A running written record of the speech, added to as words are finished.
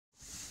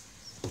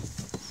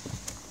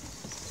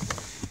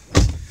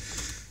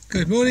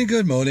Good morning,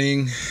 good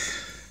morning.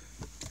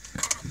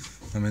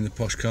 I'm in the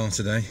posh car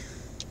today.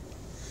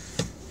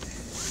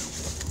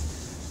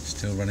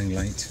 Still running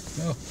late.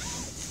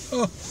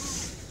 Oh.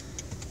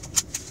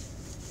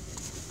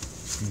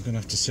 I'm going to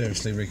have to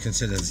seriously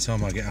reconsider the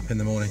time I get up in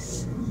the morning.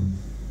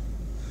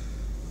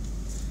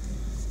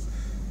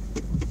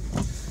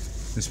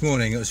 This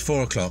morning it was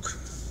 4 o'clock.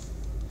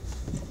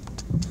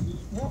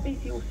 What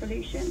is your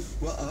solution?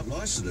 Well,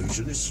 my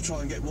solution is to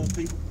try and get more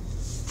people.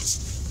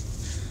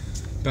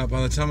 But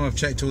by the time I've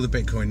checked all the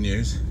Bitcoin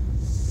news,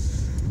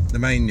 the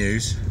main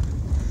news,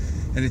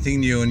 anything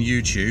new on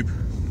YouTube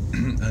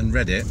and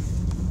Reddit,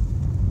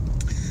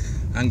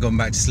 and gone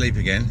back to sleep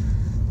again,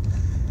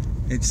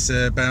 it's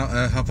about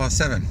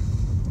 7:30,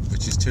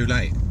 which is too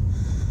late.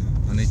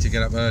 I need to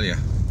get up earlier.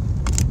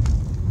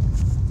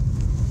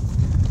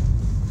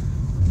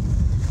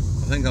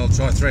 I think I'll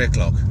try 3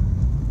 o'clock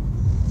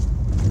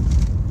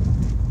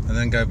and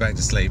then go back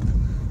to sleep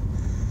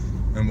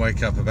and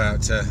wake up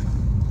about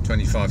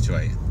 25 to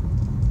 8.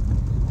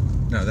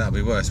 No, that'll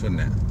be worse,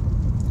 wouldn't it?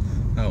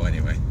 Oh,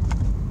 anyway.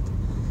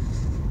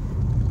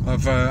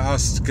 I've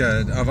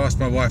asked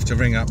my wife to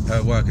ring up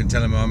her work and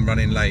tell them I'm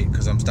running late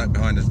because I'm stuck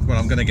behind a, well,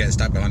 I'm going to get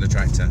stuck behind a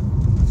tractor.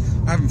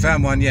 I haven't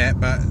found one yet,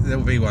 but there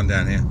will be one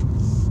down here.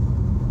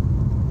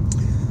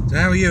 So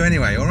how are you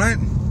anyway? All right?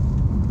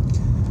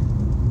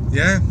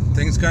 Yeah,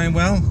 things going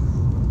well?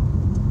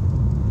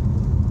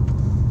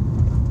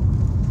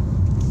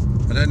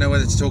 I don't know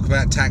whether to talk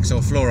about tax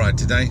or fluoride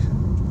today.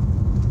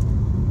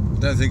 I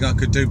don't think I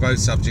could do both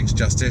subjects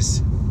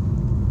justice.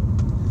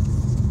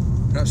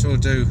 Perhaps let's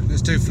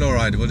do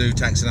fluoride, we'll do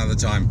tax another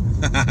time.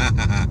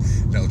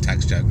 Little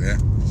tax joke there.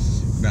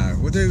 No,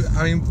 we'll do,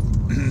 I mean,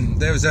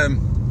 there was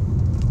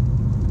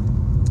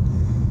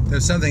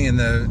something in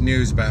the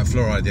news about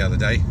fluoride the other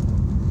day.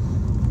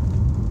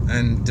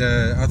 And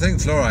I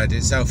think fluoride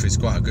itself is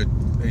quite a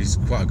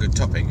good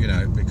topic, you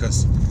know,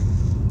 because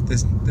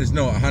there's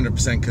not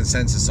 100%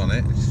 consensus on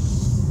it,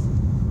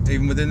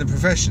 even within the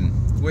profession,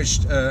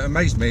 which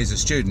amazed me as a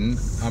student.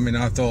 I mean,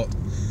 I thought,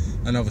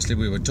 and obviously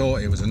we were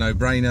taught it was a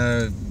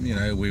no-brainer, you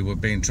know, we were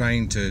being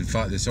trained to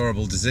fight this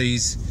horrible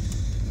disease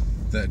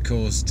that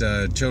caused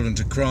children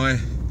to cry,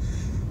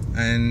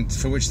 and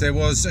for which there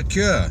was a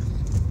cure.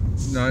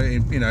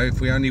 You know, if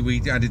we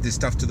added this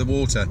stuff to the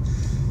water.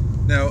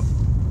 Now,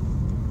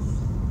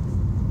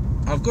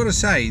 I've got to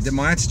say that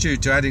my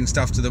attitude to adding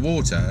stuff to the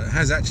water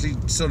has actually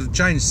sort of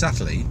changed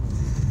subtly.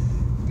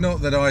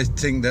 Not that I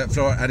think that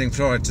adding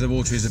fluoride to the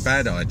water is a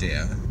bad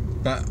idea,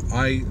 but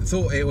I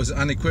thought it was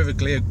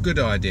unequivocally a good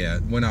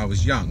idea when I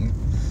was young.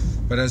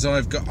 But as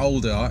I've got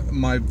older,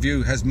 my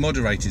view has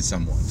moderated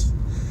somewhat,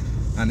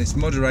 and it's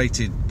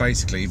moderated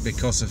basically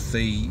because of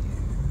the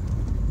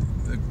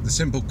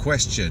simple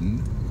question,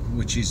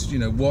 which is, you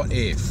know, what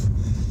if?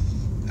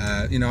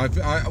 You know,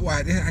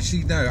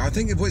 actually no, I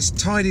think it's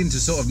tied into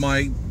sort of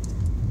my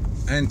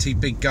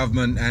anti-big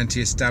government,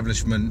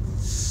 anti-establishment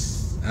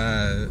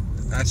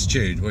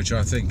attitude, which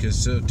I think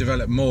has sort of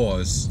developed more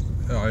as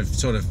I've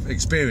sort of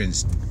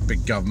experienced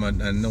big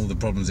government and all the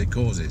problems it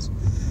causes.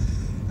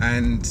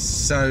 And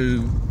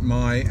so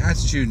my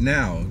attitude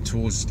now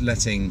towards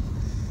letting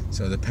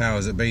sort of the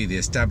powers that be, the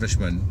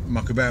establishment,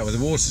 muck about with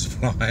the water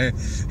supply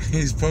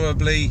is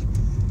probably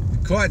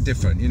quite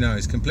different. You know,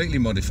 it's completely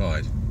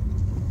modified.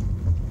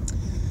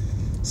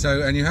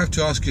 So, and you have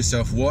to ask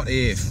yourself, what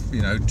if,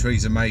 you know,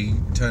 Theresa May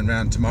turned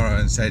around tomorrow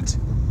and said,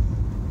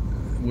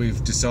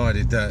 we've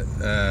decided that,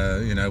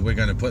 you know, we're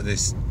going to put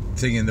this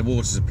thing in the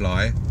water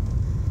supply,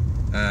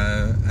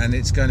 and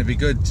it's going to be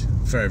good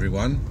for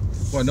everyone.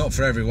 Well, not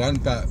for everyone,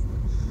 but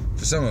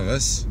for some of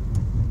us.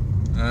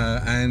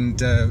 And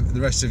the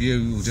rest of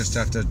you will just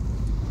have to,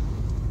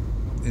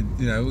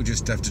 you know, we'll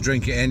just have to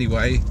drink it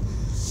anyway.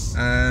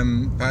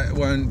 But it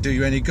won't do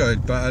you any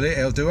good, but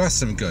it'll do us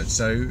some good,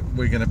 so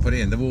we're going to put it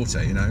in the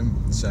water, you know.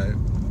 So,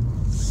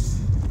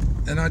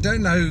 and I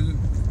don't know,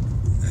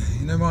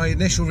 you know, my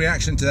initial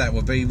reaction to that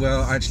would be,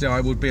 well, actually I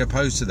would be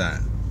opposed to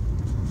that,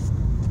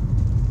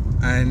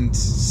 and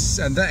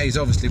that is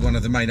obviously one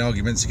of the main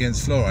arguments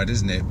against fluoride,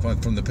 isn't it,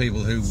 from the people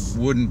who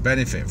wouldn't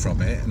benefit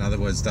from it. In other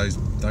words, those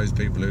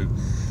people who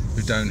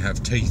don't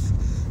have teeth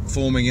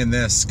forming in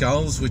their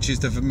skulls, which is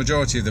the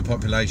majority of the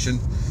population.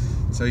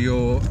 So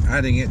you're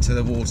adding it to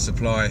the water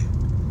supply.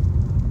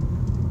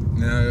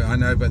 No, I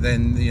know, but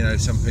then, you know,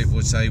 some people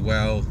would say,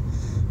 well,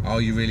 are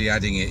you really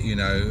adding it? You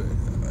know,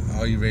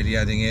 are you really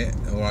adding it,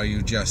 or are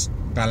you just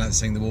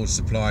balancing the water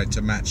supply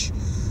to match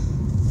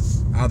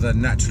other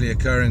naturally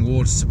occurring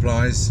water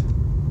supplies?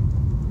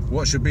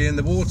 What should be in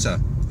the water?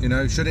 You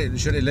know, should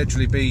it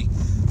literally be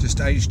just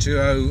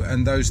H2O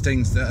and those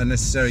things that are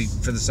necessary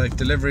for the safe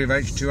delivery of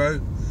H2O,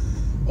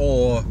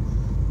 or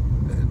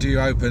do you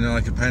open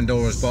like a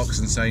Pandora's box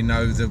and say,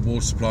 no, the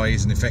water supply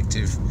is an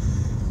effective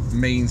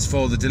means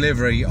for the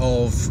delivery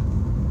of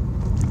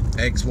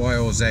X, Y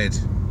or Z,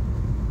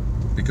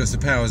 because the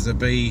powers that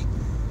be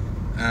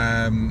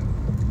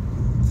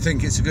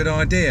think it's a good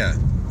idea?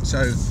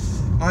 So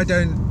I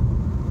don't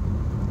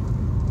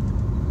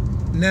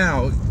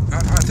now,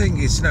 I think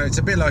it's it's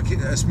a bit like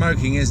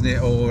smoking, isn't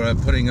it, or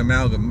putting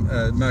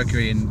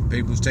mercury in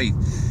people's teeth.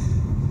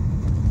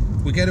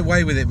 We get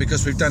away with it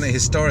because we've done it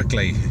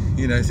historically,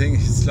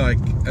 things like,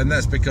 and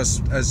that's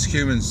because as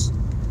humans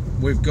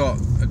we've got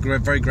a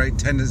very great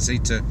tendency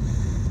to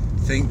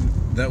think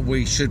that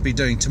we should be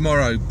doing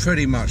tomorrow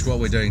pretty much what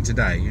we're doing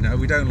today.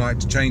 We don't like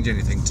to change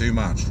anything too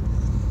much.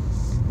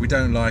 We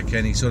don't like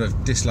any sort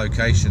of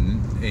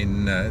dislocation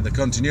in the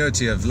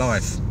continuity of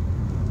life,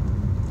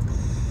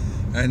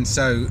 and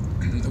so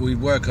we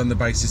work on the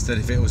basis that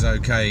if it was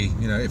okay,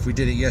 if we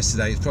did it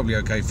yesterday, it's probably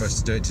okay for us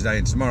to do it today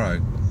and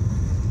tomorrow.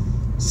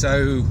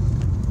 So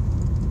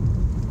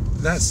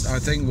that's, I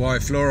think, why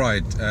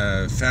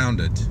Fluoride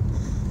founded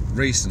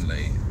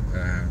recently.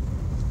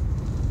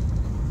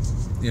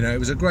 It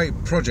was a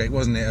great project,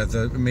 wasn't it?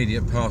 The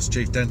immediate past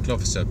Chief Dental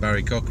Officer,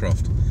 Barry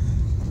Cockcroft,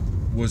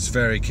 was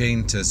very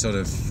keen to sort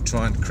of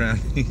try and crown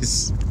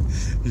his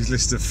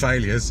list of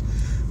failures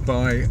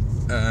by,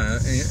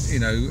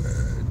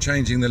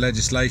 changing the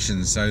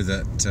legislation so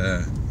that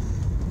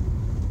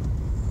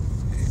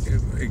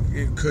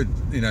it could,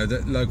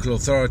 that local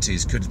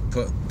authorities could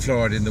put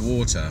fluoride in the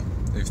water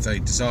if they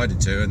decided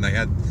to. And they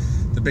had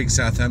the big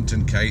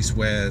Southampton case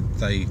where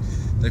they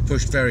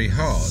pushed very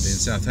hard in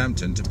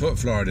Southampton to put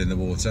fluoride in the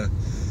water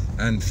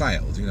and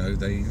failed.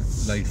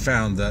 They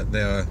found that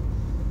the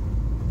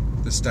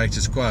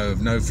status quo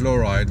of no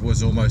fluoride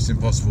was almost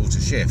impossible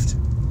to shift.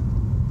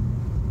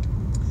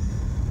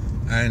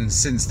 And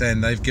since then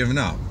they've given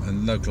up,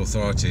 and local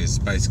authorities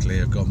basically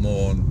have got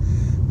more.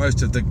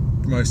 Most of the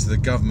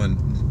government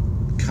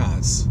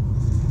cuts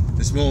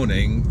this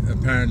morning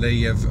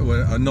apparently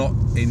are not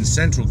in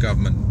central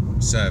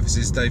government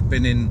services. They've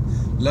been in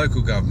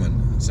local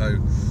government. So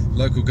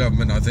local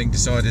government, I think,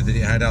 decided that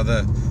it had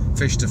other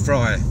fish to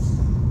fry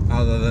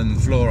other than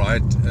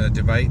fluoride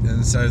debate,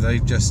 and so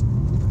they've just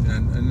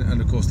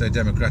and of course they're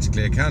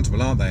democratically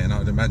accountable, aren't they? And I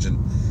would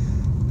imagine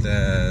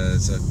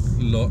there's a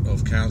lot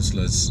of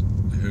councillors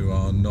who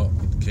are not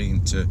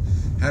keen to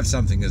have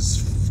something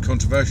as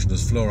controversial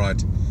as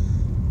fluoride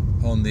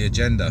on the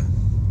agenda.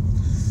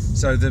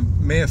 So the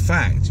mere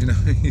fact,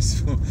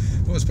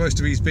 what was supposed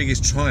to be his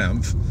biggest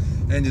triumph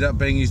ended up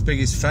being his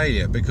biggest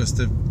failure, because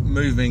the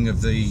moving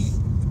of the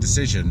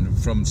decision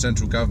from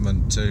central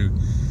government to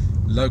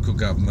local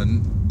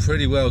government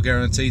pretty well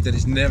guaranteed that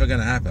it's never going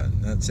to happen.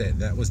 That's it.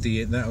 That was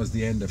the end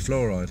of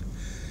fluoride.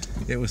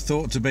 It was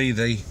thought to be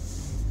the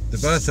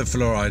birth of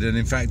fluoride, and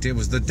in fact it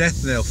was the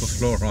death knell for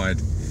fluoride.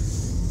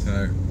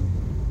 So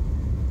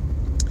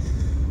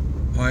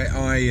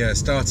I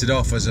started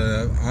off as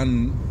an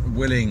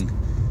unwilling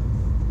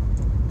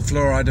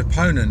fluoride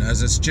opponent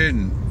as a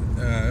student.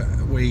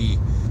 We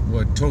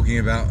were talking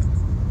about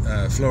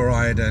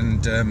fluoride,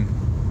 and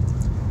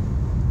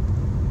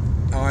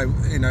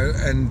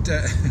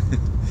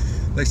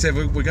they said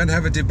we're going to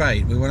have a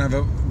debate. We want to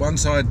have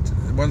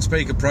one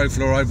speaker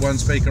pro-fluoride, one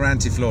speaker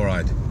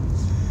anti-fluoride.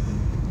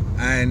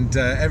 And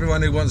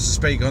everyone who wants to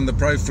speak on the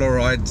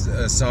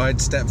pro-fluoride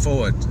side, step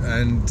forward.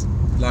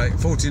 And like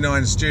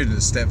 49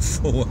 students stepped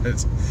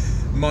forward,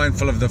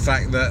 mindful of the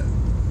fact that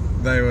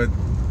they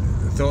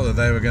thought that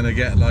they were going to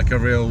get like a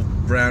real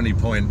brownie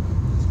point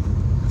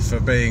for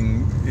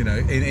being,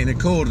 in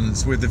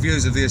accordance with the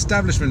views of the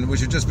establishment, which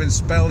have just been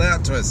spelled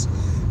out to us,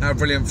 how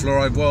brilliant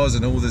fluoride was,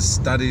 and all the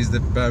studies, the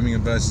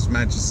Birmingham versus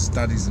Manchester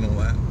studies and all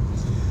that.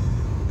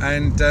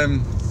 And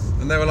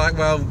they were like,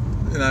 well,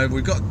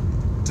 we've got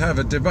to have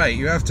a debate.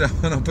 You have to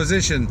have an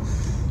opposition.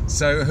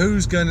 So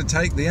who's going to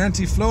take the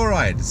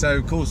anti-fluoride? So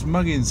of course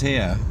Muggins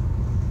here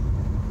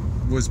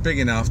was big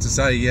enough to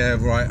say, yeah,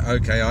 right,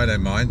 okay, I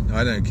don't mind,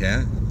 I don't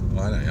care.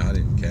 I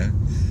didn't care.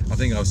 I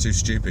think I was too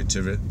stupid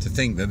to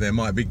think that there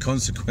might be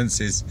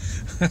consequences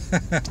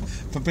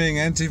for being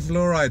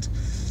anti-fluoride.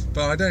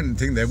 But I don't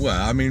think there were.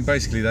 I mean,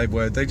 basically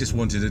they just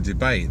wanted a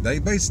debate. They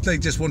basically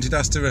just wanted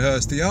us to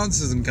rehearse the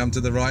answers and come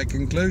to the right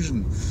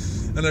conclusion.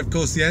 And of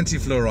course the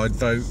anti-fluoride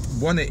vote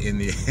won it in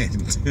the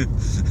end.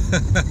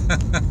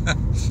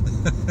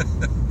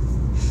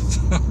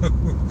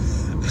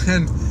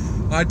 And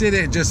I did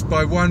it just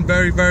by one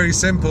very, very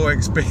simple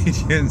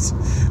expedience,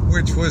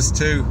 which was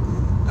to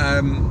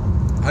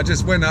I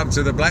just went up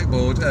to the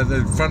blackboard at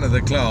the front of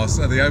the class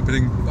at the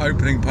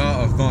opening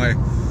part of my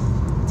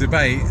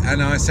debate,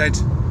 and I said,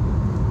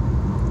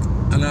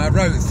 and I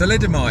wrote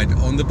thalidomide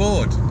on the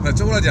board.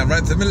 That's all I did. I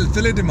wrote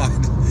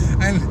thalidomide,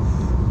 and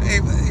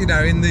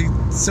in the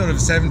sort of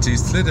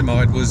 70s,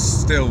 thalidomide was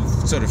still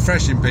sort of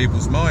fresh in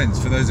people's minds.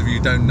 For those of you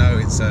who don't know,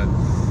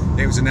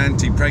 it was an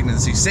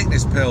anti-pregnancy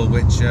sickness pill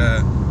which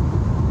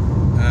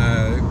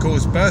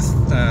caused birth.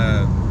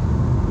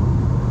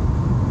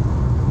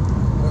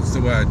 What's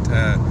the word?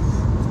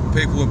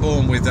 People were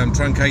born with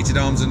truncated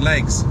arms and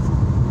legs.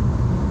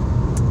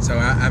 So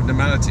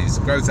abnormalities,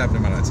 growth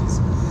abnormalities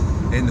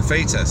in the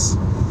fetus,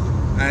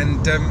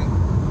 and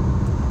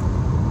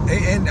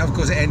of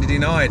course it ended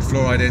in ide.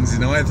 Fluoride ends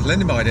in ide,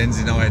 thalidomide ends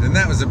in ide, and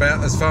that was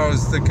about as far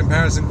as the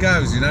comparison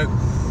goes,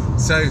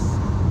 So,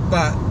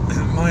 but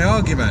my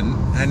argument,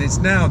 and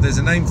there's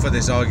a name for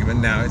this argument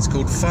now, it's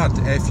called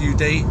FUD,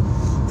 F-U-D,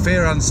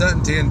 fear,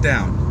 uncertainty and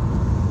doubt.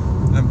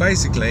 And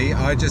basically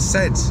I just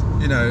said,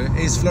 you know,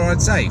 is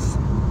fluoride safe?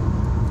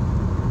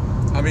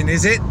 I mean,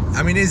 is it?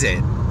 I mean, is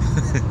it?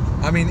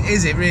 I mean,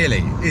 is it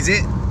really? Is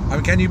it? I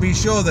mean, can you be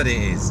sure that it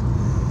is?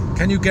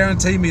 Can you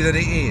guarantee me that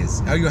it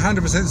is? Are you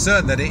 100%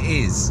 certain that it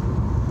is?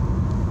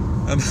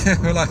 And they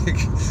were like,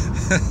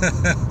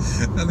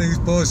 and these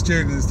poor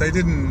students, they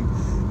didn't,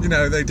 you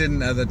know, they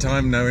didn't at the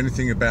time know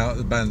anything about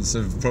the balance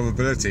of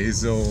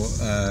probabilities or,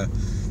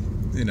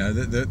 you know,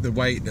 the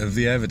weight of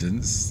the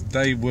evidence.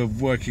 They were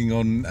working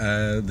on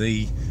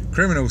the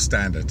criminal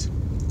standard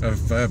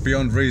of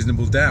beyond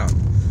reasonable doubt.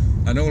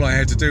 And all I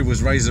had to do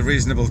was raise a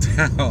reasonable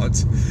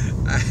doubt.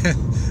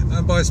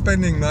 And by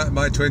spending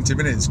my 20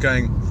 minutes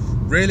going,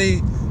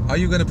 really? Are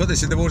you going to put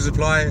this in the water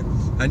supply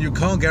and you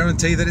can't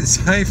guarantee that it's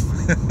safe?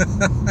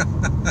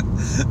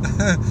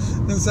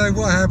 And so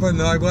what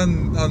happened, I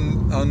won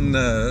on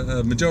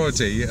a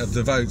majority of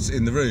the votes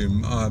in the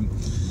room.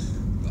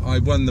 I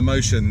won the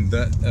motion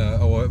that,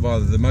 or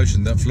rather the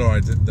motion that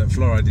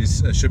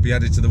fluoride should be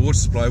added to the water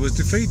supply was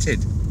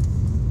defeated.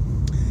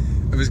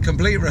 It was a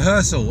complete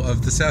rehearsal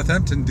of the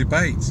Southampton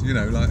debate, you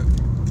know, like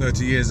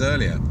 30 years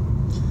earlier.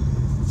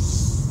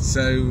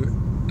 So,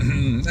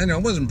 and I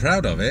wasn't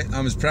proud of it. I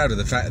was proud of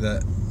the fact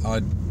that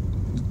I'd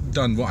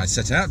done what I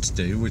set out to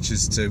do, which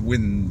is to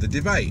win the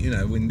debate, you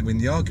know, win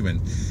the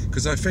argument.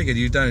 Because I figured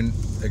you don't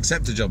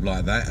accept a job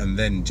like that and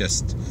then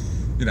just,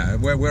 you know,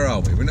 where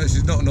are we? This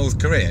is not North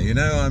Korea, you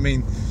know. I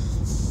mean,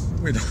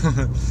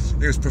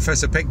 it was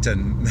Professor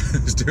Picton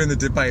who was doing the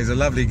debate. He's a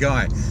lovely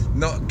guy,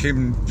 not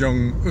Kim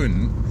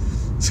Jong-un.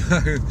 So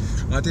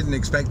I didn't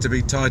expect to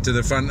be tied to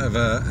the front of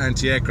an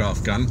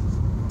anti-aircraft gun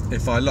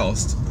if I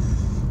lost,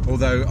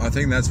 although I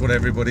think that's what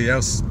everybody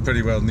else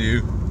pretty well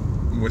knew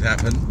would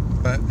happen,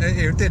 but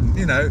it didn't,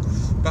 you know.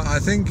 But I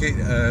think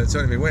it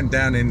sort of went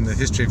down in the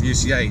history of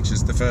UCH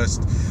as the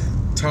first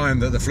time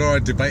that the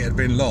fluoride debate had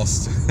been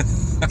lost.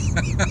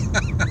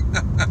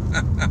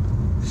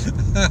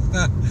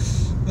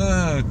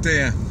 Oh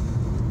dear.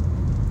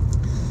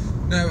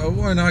 Now,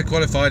 when I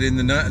qualified in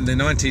the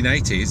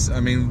 1980s, I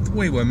mean,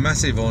 we were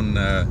massive on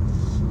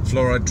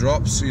fluoride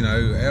drops. You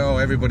know,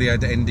 everybody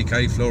had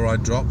NDK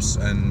fluoride drops,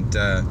 and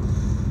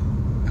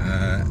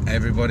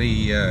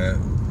everybody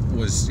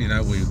was, you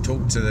know, we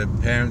talked to the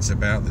parents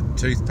about the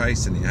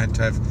toothpaste, and you had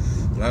to have,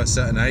 below a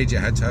certain age, it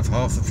had to have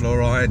half the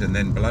fluoride, and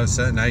then below a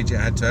certain age, it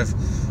had to have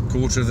a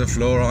quarter of the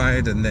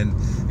fluoride, and then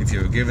if you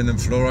were giving them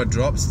fluoride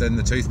drops, then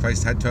the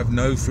toothpaste had to have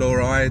no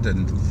fluoride,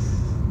 and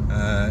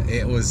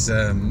it was,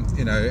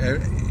 you know,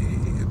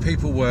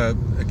 people were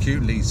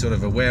acutely sort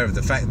of aware of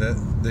the fact that,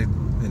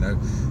 you know,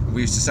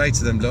 we used to say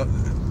to them, look,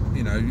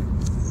 you know,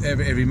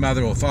 every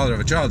mother or father of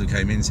a child who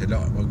came in said,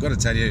 look, I've got to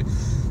tell you,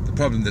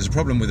 there's a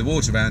problem with the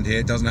water around here.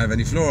 It doesn't have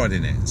any fluoride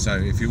in it. So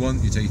if you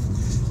want your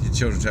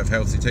children to have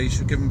healthy teeth, you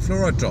should give them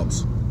fluoride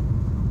drops.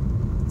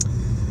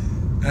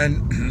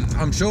 And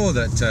I'm sure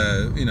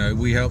that, you know,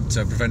 we helped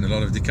prevent a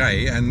lot of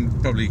decay and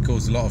probably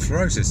caused a lot of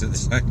fluorosis at the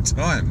same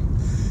time.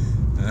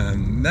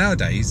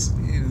 Nowadays,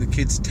 you know, the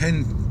kids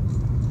tend,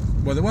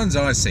 well, the ones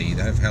I see,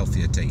 they have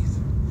healthier teeth.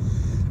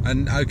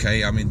 And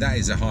okay, I mean, that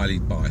is a highly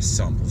biased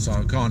sample, so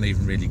I can't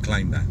even really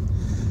claim that.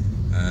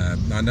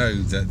 I know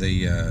that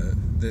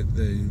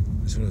the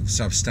sort of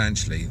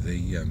substantially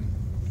the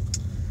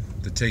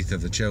teeth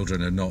of the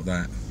children are not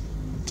that,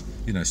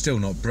 you know, still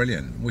not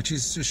brilliant, which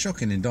is a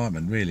shocking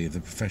indictment, really, of the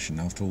profession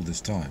after all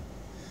this time.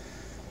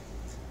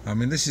 I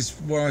mean, this is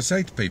what I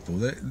say to people,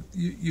 that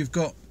you've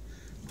got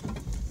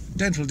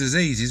dental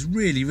disease is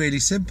really, really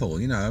simple.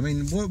 You know, I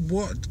mean,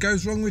 what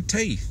goes wrong with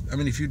teeth? I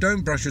mean, if you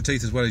don't brush your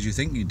teeth as well as you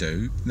think you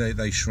do,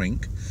 they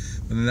shrink,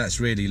 and then that's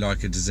really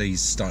like a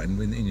disease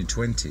starting in your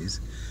 20s.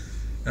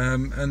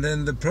 And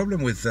then the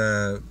problem with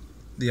the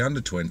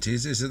under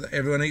 20s is that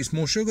everyone eats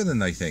more sugar than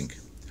they think,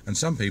 and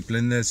some people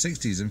in their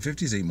 60s and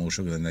 50s eat more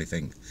sugar than they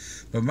think.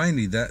 But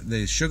mainly that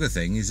the sugar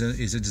thing is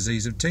a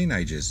disease of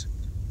teenagers.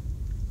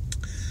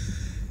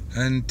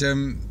 And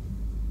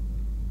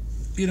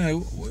you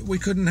know, we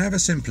couldn't have a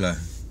simpler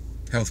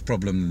health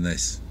problem than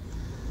this.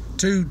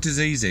 Two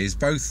diseases,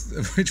 both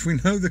of which we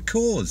know the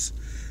cause.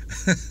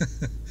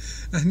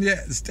 And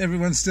yet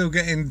everyone's still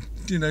getting,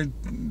 you know,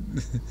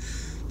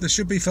 there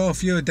should be far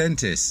fewer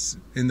dentists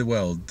in the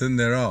world than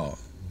there are.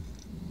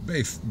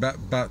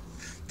 But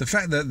the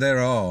fact that there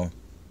are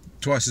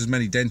twice as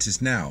many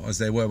dentists now as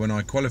there were when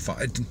I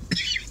qualified,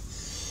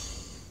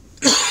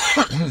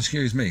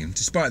 excuse me,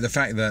 despite the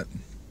fact that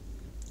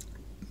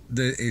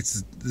the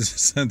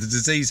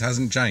disease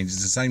hasn't changed,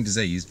 it's the same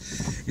disease,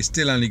 it's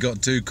still only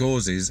got two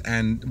causes,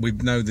 and we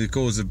know the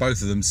cause of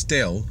both of them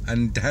still,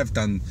 and have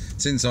done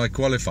since I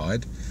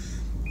qualified,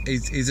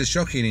 is a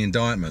shocking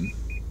indictment.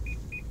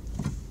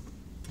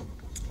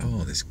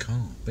 Oh, this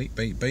car, beep,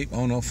 beep, beep,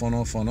 on, off, on,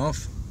 off, on,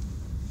 off.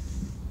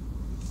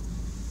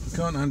 I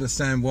can't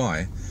understand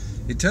why.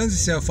 It turns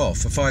itself off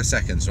for 5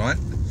 seconds, right?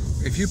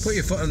 If you put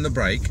your foot on the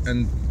brake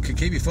and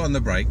keep your foot on the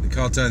brake, the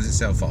car turns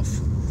itself off.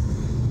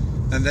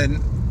 And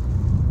then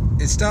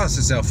it starts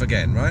itself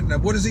again, right? Now,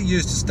 what does it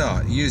use to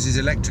start? It uses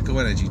electrical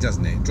energy,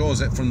 doesn't it? It draws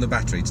it from the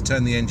battery to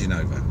turn the engine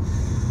over.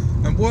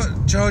 And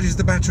what charges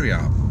the battery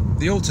up?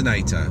 The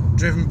alternator,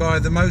 driven by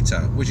the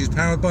motor, which is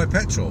powered by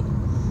petrol.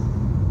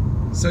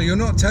 So you're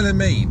not telling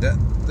me that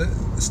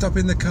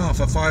stopping the car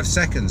for 5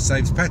 seconds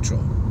saves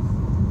petrol?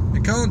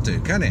 It can't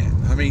do, can it?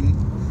 I mean,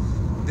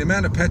 the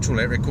amount of petrol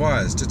it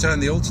requires to turn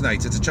the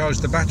alternator to charge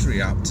the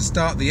battery up to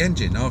start the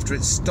engine after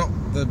it's stopped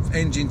the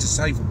engine to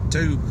save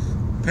 2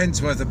 pence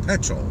worth of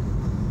petrol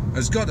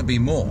has got to be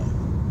more.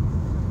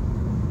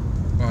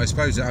 Well, I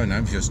suppose, I don't know,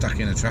 if you're stuck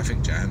in a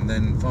traffic jam,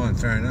 then fine,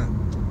 fair enough.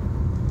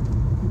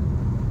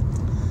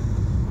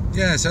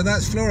 Yeah, so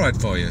that's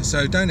fluoride for you.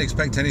 So don't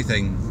expect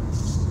anything,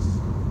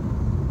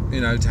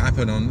 you know, to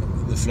happen on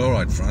the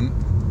fluoride front.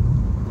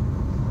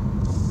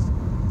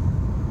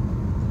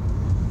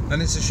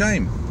 And it's a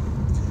shame,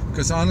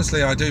 because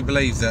honestly I do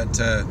believe that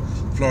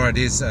fluoride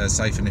is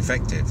safe and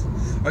effective.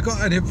 I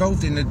got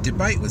involved in a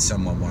debate with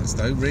someone once,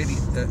 though. Really,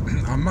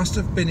 I must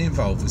have been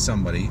involved with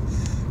somebody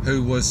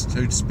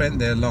who'd spent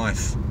their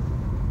life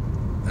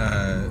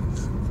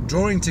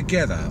drawing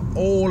together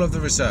all of the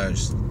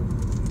research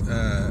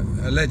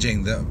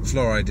alleging that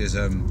fluoride is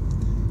an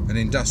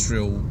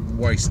industrial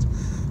waste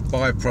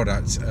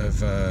byproduct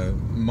of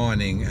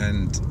mining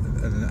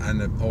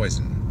and a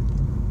poison.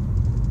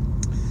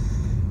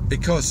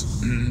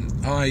 Because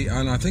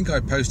I think I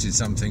posted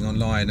something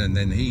online, and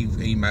then he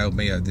emailed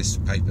me this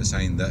paper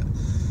saying that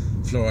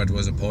fluoride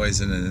was a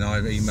poison, and then I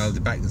emailed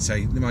it back and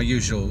say my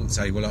usual,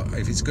 say, well,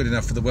 if it's good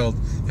enough for the World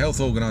Health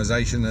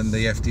Organization and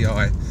the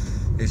FDI,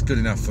 it's good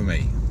enough for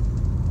me.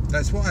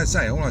 That's what I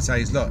say. All I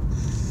say is, look,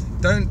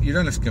 you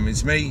don't have to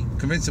convince me,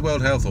 convince the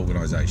World Health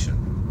Organization.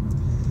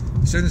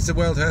 As soon as the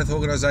World Health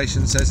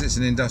Organization says it's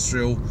an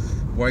industrial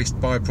waste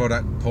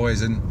byproduct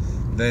poison,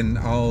 then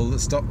I'll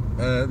stop.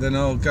 Then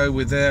I'll go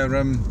with their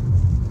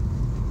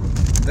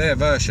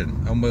version,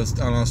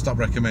 and I'll stop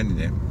recommending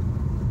it.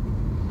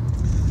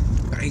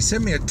 But he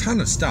sent me a ton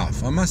of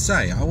stuff. I must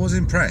say, I was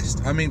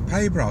impressed. I mean,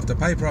 paper after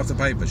paper after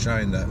paper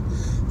showing that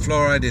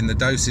fluoride in the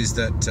doses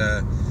that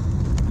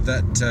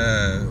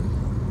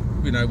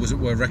you know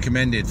were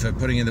recommended for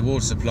putting in the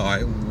water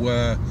supply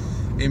were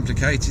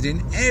implicated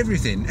in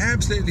everything,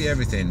 absolutely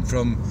everything,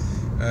 from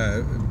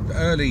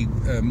early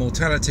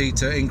mortality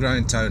to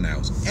ingrown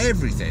toenails,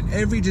 everything,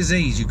 every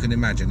disease you can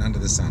imagine under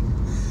the sun,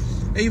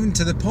 even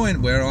to the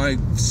point where I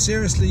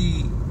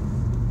seriously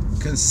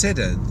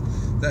considered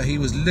that he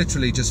was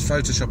literally just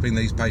photoshopping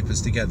these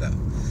papers together.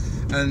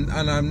 And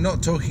I'm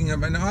not talking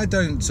about, I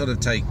don't sort of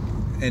take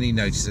any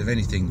notice of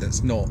anything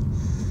that's not,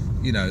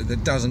 you know,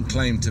 that doesn't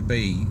claim to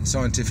be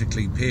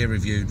scientifically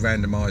peer-reviewed,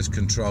 randomized,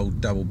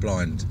 controlled,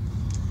 double-blind.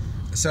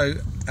 So,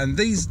 and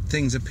these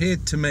things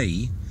appeared to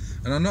me,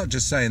 and I'm not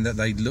just saying that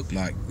they look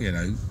like, you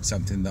know,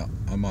 something that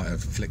I might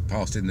have flicked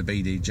past in the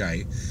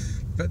BDJ,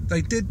 but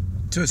they did,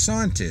 to a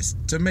scientist,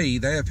 to me,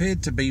 they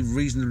appeared to be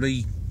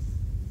reasonably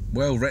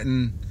well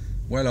written,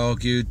 well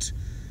argued,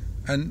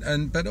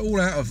 but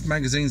all out of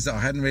magazines that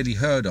I hadn't really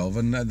heard of,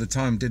 and at the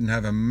time didn't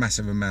have a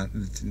massive amount,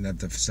 didn't have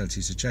the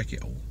facilities to check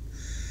it all.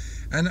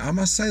 And I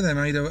must say they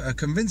made a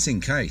convincing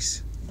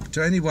case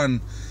to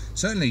anyone.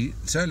 Certainly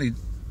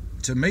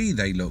to me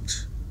they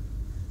looked,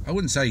 I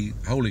wouldn't say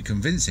wholly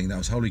convincing, that I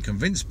was wholly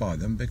convinced by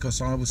them,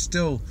 because I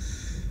still,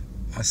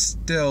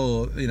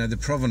 you know, the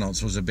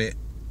provenance was a bit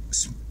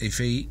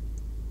iffy,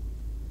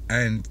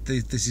 and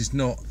this is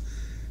not,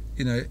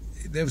 you know,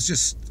 there was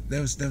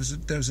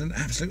an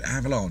absolute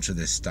avalanche of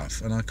this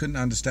stuff, and I couldn't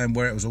understand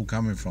where it was all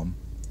coming from.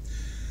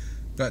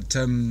 But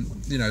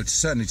you know,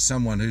 certainly to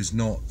someone who's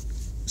not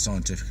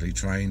scientifically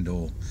trained,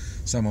 or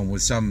someone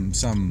with some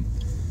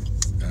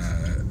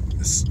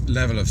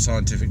level of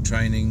scientific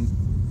training,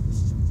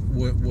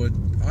 would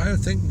I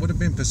think would have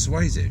been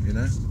persuasive, you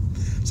know.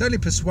 Certainly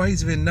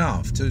persuasive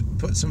enough to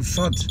put some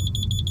FUD.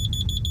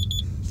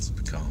 It's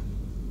the car.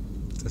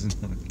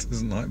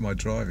 Doesn't like my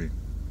driving.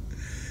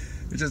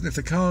 It doesn't. If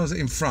the car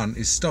in front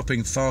is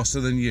stopping faster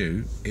than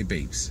you, it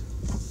beeps.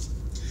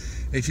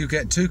 If you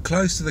get too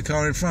close to the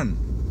car in front,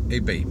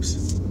 it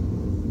beeps.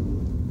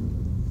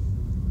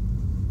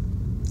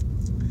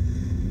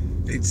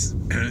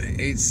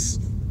 It's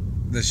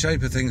the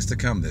shape of things to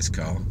come, this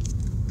car.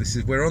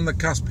 We're on the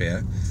cusp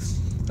here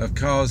of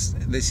cars.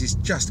 This is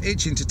just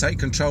itching to take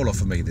control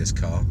off of me, this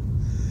car.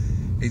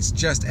 It's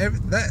just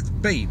that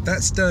beep,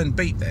 that stern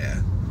beep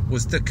there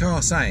was the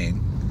car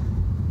saying,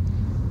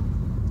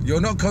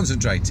 you're not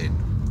concentrating.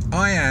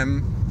 I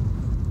am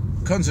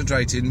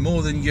concentrating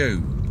more than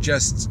you.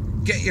 Just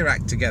get your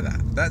act together.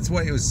 That's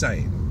what it was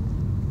saying.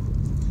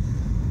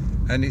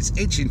 And it's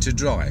itching to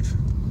drive.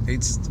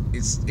 It's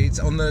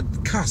on the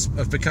cusp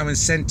of becoming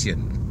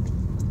sentient.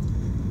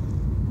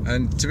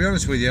 And to be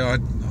honest with you,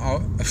 I'm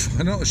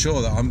not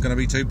sure that I'm going to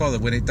be too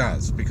bothered when it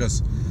does,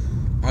 because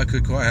I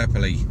could quite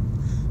happily,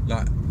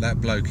 like that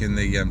bloke in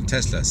the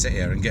Tesla, sit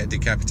here and get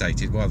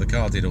decapitated while the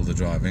car did all the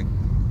driving.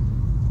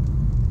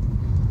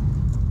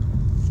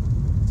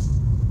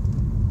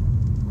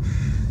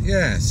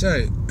 Yeah,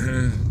 so,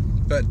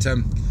 but,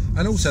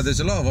 and also there's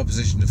a lot of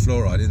opposition to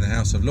fluoride in the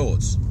House of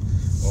Lords.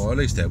 or at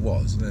least there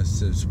was.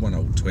 There's one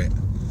old twit,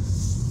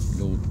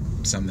 Lord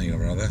something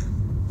or other,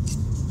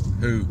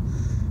 who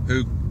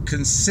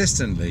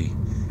consistently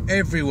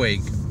every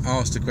week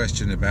asked a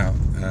question about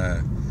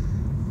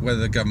whether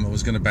the government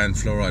was going to ban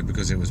fluoride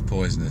because it was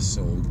poisonous,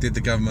 or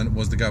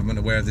was the government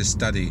aware of this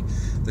study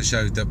that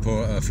showed that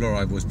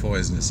fluoride was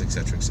poisonous,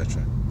 etc.,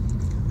 etc.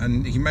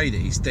 And he made it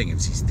his thing. It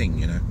was his thing,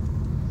 you know.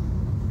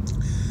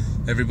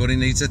 Everybody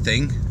needs a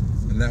thing,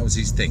 and that was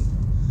his thing.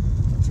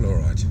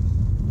 Fluoride.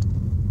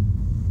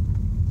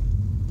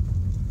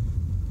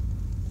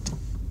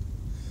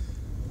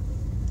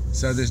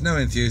 So there's no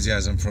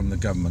enthusiasm from the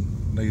government,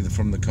 neither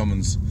from the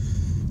Commons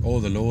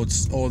or the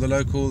Lords or the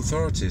local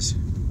authorities,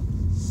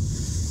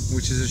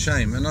 which is a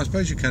shame. And I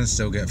suppose you can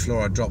still get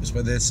fluoride drops,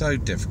 but they're so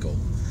difficult.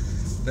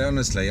 They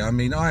honestly, I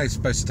mean, I'm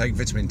supposed to take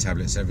vitamin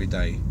tablets every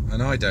day,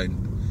 and I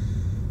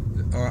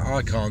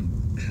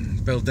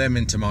can't build them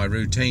into my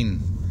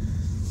routine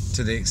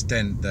to the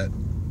extent that,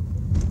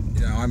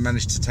 you know, I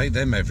manage to take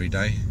them every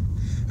day.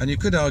 And you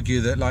could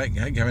argue that, like,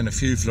 having a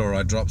few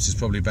fluoride drops is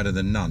probably better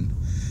than none.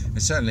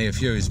 And certainly a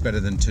few is better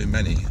than too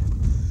many.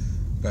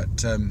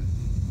 But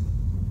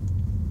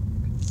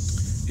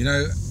you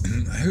know,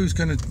 who's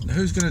going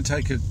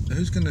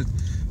to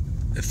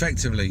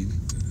effectively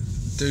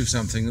do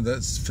something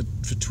that's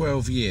for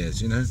 12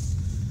 years, you know,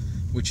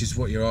 which is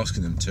what you're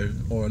asking them to,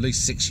 or at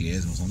least 6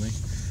 years or something.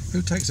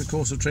 Who takes a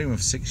course of treatment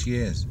for 6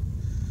 years?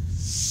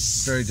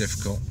 Very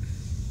difficult.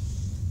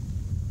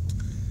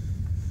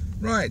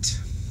 Right,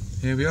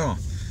 here we are.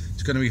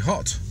 It's going to be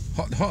hot.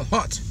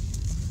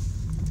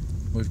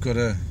 We've got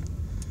a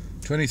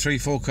 23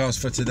 forecast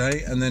for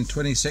today, and then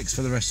 26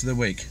 for the rest of the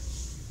week.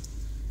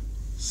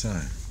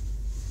 So,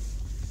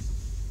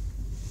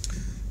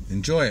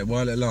 enjoy it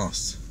while it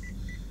lasts.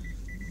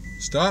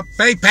 Stop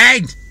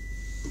beeping!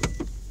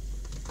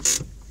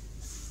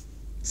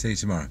 See you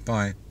tomorrow.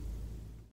 Bye.